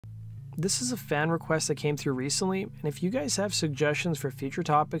This is a fan request that came through recently, and if you guys have suggestions for future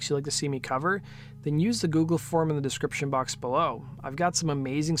topics you'd like to see me cover, then use the Google form in the description box below. I've got some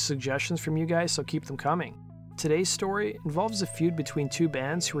amazing suggestions from you guys, so keep them coming. Today's story involves a feud between two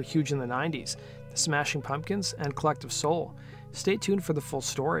bands who were huge in the 90s, the Smashing Pumpkins and Collective Soul. Stay tuned for the full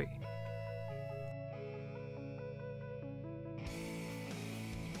story.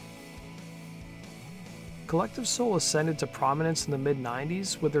 Collective Soul ascended to prominence in the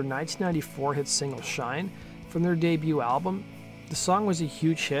mid-90s with their 1994 hit single Shine from their debut album. The song was a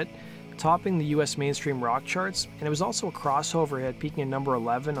huge hit, topping the US mainstream rock charts, and it was also a crossover hit, peaking at number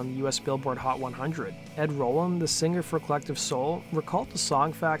 11 on the US Billboard Hot 100. Ed Roland, the singer for Collective Soul, recalled to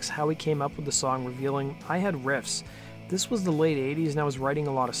Songfacts how he came up with the song, revealing, "I had riffs. This was the late 80s and I was writing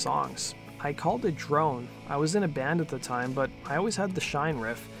a lot of songs. I called it Drone. I was in a band at the time, but I always had the Shine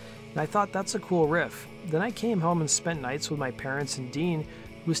riff, and I thought that's a cool riff. Then I came home and spent nights with my parents and Dean,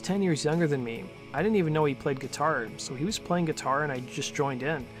 who was 10 years younger than me. I didn't even know he played guitar, so he was playing guitar and I just joined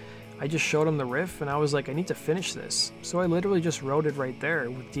in. I just showed him the riff and I was like, I need to finish this. So I literally just wrote it right there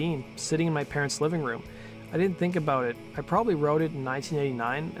with Dean, sitting in my parents' living room. I didn't think about it. I probably wrote it in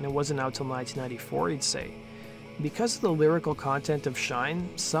 1989 and it wasn't out till 1994, he'd say." Because of the lyrical content of Shine,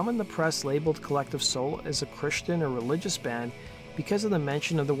 some in the press labeled Collective Soul as a Christian or religious band because of the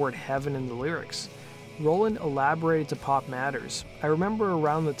mention of the word heaven in the lyrics. Roland elaborated to Pop Matters, "I remember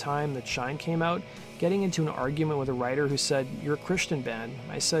around the time that Shine came out, getting into an argument with a writer who said, 'You're a Christian band.'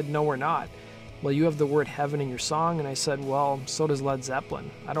 I said, 'No, we're not.' 'Well, you have the word heaven in your song,' and I said, 'Well, so does Led Zeppelin.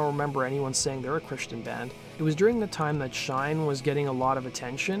 I don't remember anyone saying they're a Christian band.'" It was during the time that Shine was getting a lot of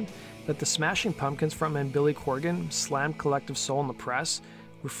attention that the Smashing Pumpkins frontman Billy Corgan slammed Collective Soul in the press,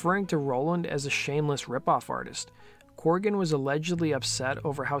 referring to Roland as a shameless ripoff artist. Corgan was allegedly upset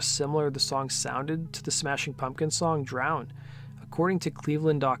over how similar the song sounded to the Smashing Pumpkins song Drown. According to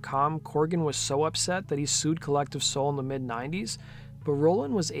Cleveland.com, Corgan was so upset that he sued Collective Soul in the mid-90s, but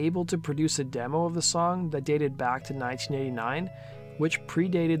Roland was able to produce a demo of the song that dated back to 1989, which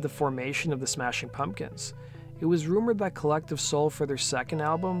predated the formation of the Smashing Pumpkins. It was rumored that Collective Soul, for their second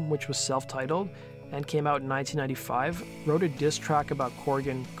album, which was self-titled and came out in 1995, wrote a diss track about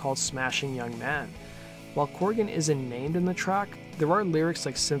Corgan called Smashing Young Man. While Corgan isn't named in the track, there are lyrics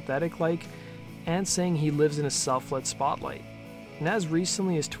like synthetic-like and saying he lives in a self-lit spotlight. And as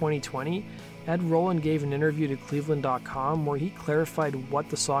recently as 2020, Ed Roland gave an interview to Cleveland.com where he clarified what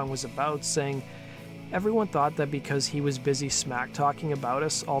the song was about, saying, "Everyone thought that because he was busy smack-talking about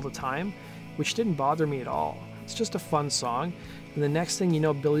us all the time, which didn't bother me at all. It's just a fun song, and the next thing you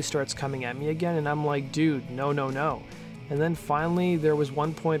know, Billy starts coming at me again, and I'm like, dude, no, no, no. And then finally, there was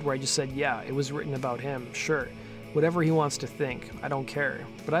one point where I just said, yeah, it was written about him, sure. Whatever he wants to think, I don't care.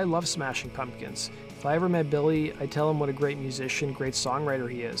 But I love Smashing Pumpkins. If I ever met Billy, I'd tell him what a great musician, great songwriter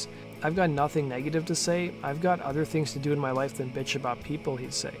he is. I've got nothing negative to say. I've got other things to do in my life than bitch about people,"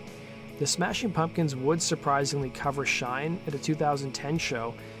 he'd say. The Smashing Pumpkins would surprisingly cover Shine at a 2010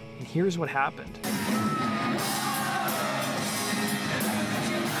 show, and here's what happened.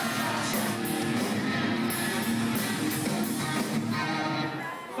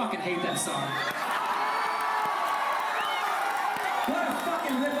 Fucking hate that song. What a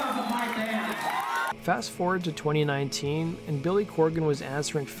fucking rip-off of my band. Fast forward to 2019, and Billy Corgan was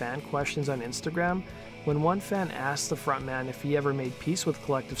answering fan questions on Instagram when one fan asked the frontman if he ever made peace with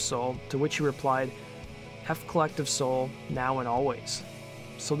Collective Soul, to which he replied, "F Collective Soul, now and always."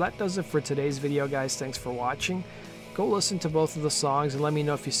 So that does it for today's video, guys. Thanks for watching. Go listen to both of the songs and let me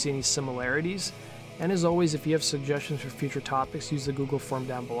know if you see any similarities. And as always, if you have suggestions for future topics, use the Google form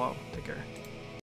down below. Take care.